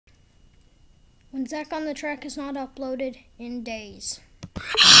When Zach on the Track is not uploaded in days.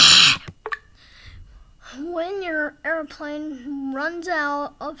 When your airplane runs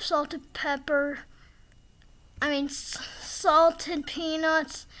out of salted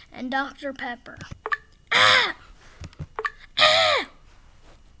peanuts and Dr. Pepper.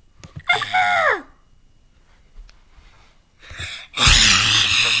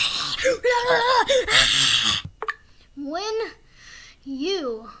 When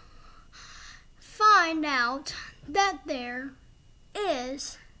you find out that there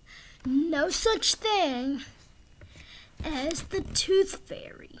is no such thing as the Tooth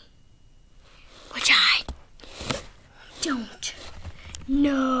Fairy, which I don't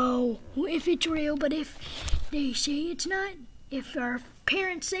know if it's real, but if they say it's not, if our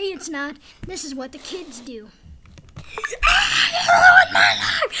parents say it's not, this is what the kids do. You ruined my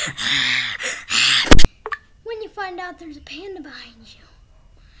life! When you find out there's a panda behind you.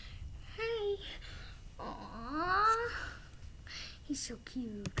 Hey. Aww. He's so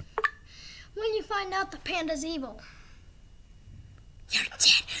cute. When you find out the panda's evil. You're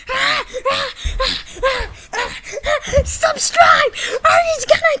dead. Subscribe! Artie's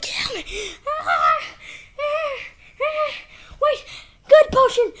gonna kill me! Wait, good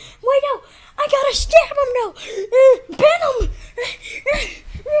potion! Wait, no! I gotta stab him now! Pin him!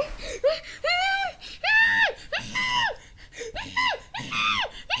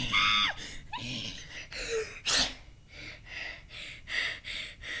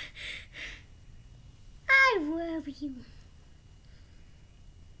 I love you.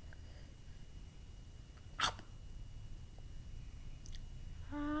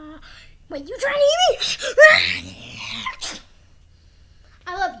 Wait, you trying to eat me? I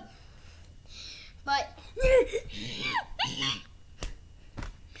love you. But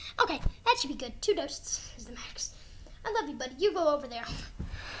okay, that should be good. 2 doses is the max. I love you, buddy. You go over there.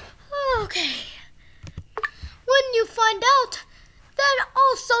 Okay. When you find out that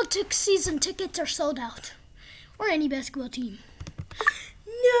all Celtics season tickets are sold out, or any basketball team.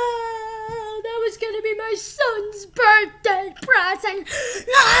 No, that was gonna be my son's birthday present.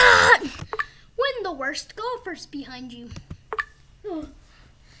 When the worst golfer's behind you.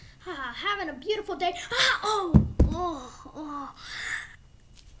 Having a beautiful day.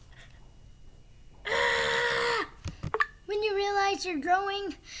 When you realize you're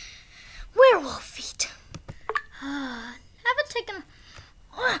growing werewolf feet. Haven't taken.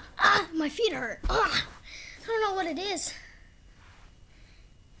 My feet hurt. I don't know what it is.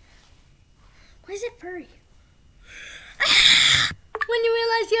 Why is it furry? When you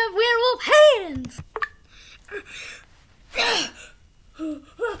realize you have werewolf hands.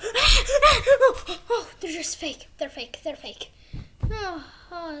 Oh, they're just fake. They're fake. They're fake. Oh,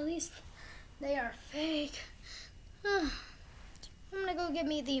 at least they are fake. I'm gonna go get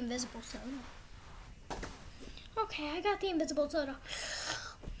me the invisible soda. Okay, I got the invisible soda.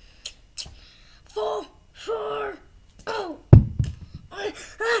 4, 4, oh.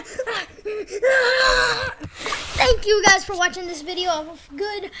 Thank you guys for watching this video of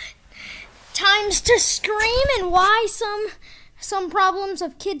good times to scream and why some problems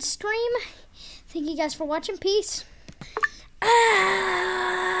of kids scream. Thank you guys for watching. Peace.